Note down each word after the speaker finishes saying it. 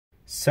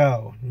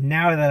So,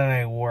 now that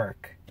I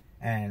work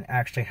and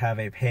actually have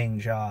a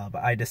paying job,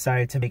 I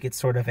decided to make it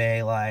sort of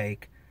a,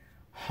 like,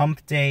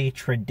 hump day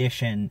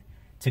tradition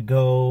to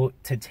go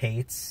to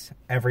Tate's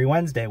every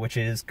Wednesday, which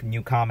is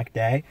New Comic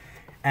Day.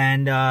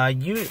 And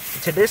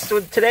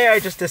today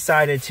I just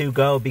decided to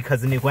go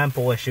because the new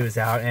Gwenpool issue is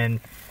out, and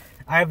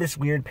I have this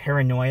weird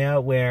paranoia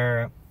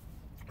where,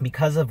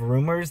 because of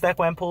rumors that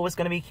Gwenpool was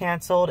going to be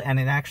canceled, and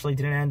it actually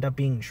didn't end up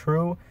being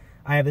true,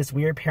 I have this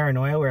weird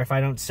paranoia where if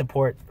I don't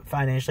support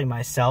financially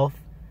myself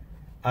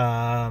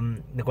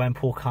the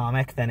Gwenpool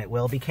comic, then it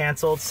will be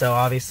canceled. So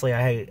obviously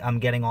I'm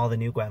getting all the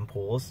new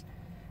Gwenpools.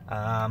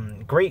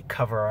 Great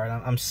cover art.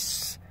 I'm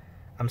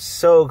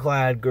so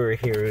glad Guru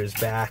Hiro is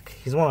back.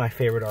 He's one of my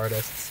favorite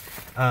artists.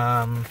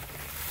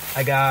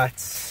 I got...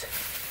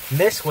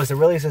 This was a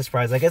really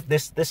surprise. I guess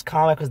this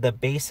comic was the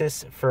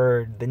basis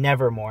for the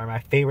Nevermore, my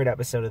favorite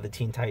episode of the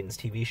Teen Titans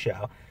TV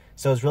show.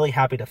 So I was really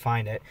happy to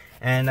find it.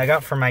 And I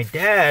got for my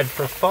dad,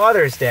 for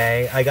Father's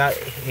Day, I got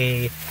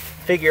a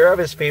figure of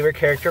his favorite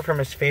character from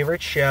his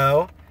favorite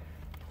show,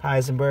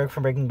 Heisenberg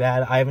from Breaking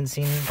Bad. I haven't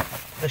seen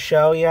the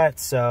show yet,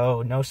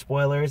 so no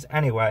spoilers.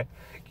 Anyway,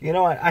 you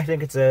know what? I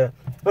think it's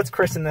let's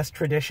christen this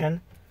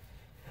tradition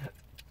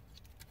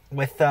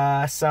with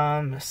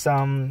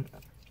some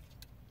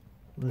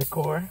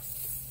liqueur.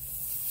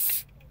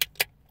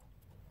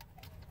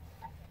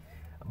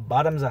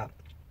 Bottoms up.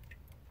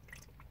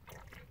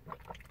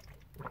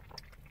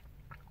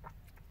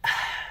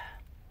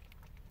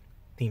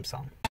 Theme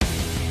song.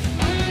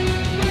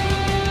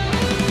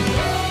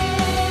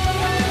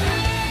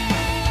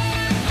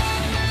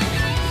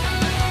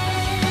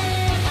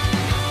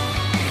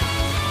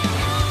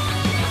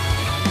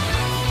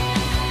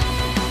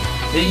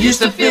 It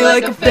used to feel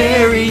like a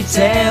fairy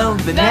tale,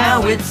 but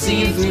now it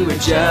seems we were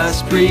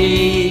just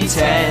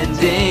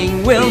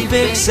pretending. We'll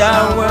fix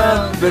our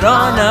world, but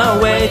on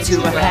our way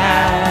to a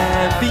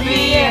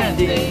happy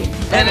ending.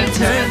 And it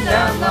turned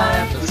out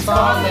life was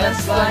far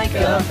less like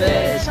a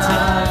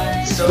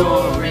bedtime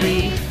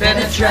story than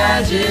a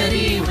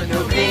tragedy with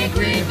no big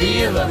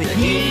reveal of the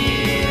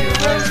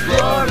hero's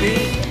glory.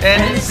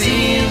 And it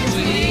seems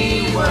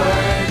we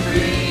weren't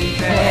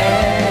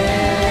prepared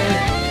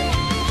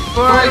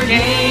for a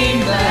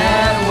game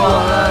that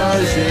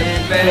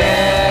wasn't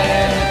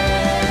fair.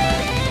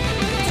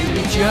 Do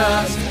we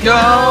just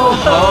go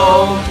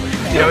home?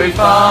 Do we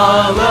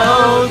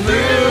follow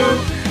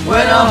through?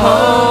 When our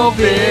hope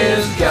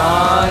is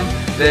gone,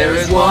 there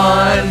is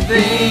one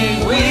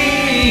thing we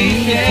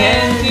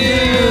can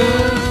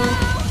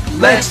do.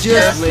 Let's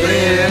just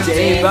live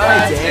day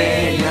by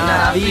day,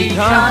 not be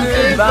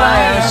conquered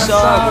by our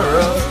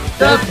sorrow.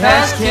 The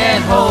past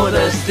can't hold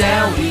us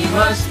down, we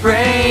must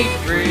break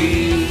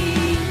free.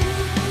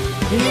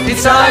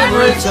 Inside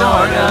we're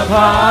torn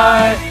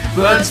apart,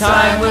 but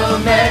time will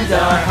mend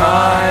our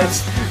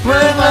hearts.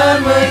 We're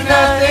one with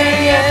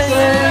nothing, yet so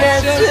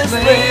let's just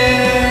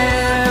live.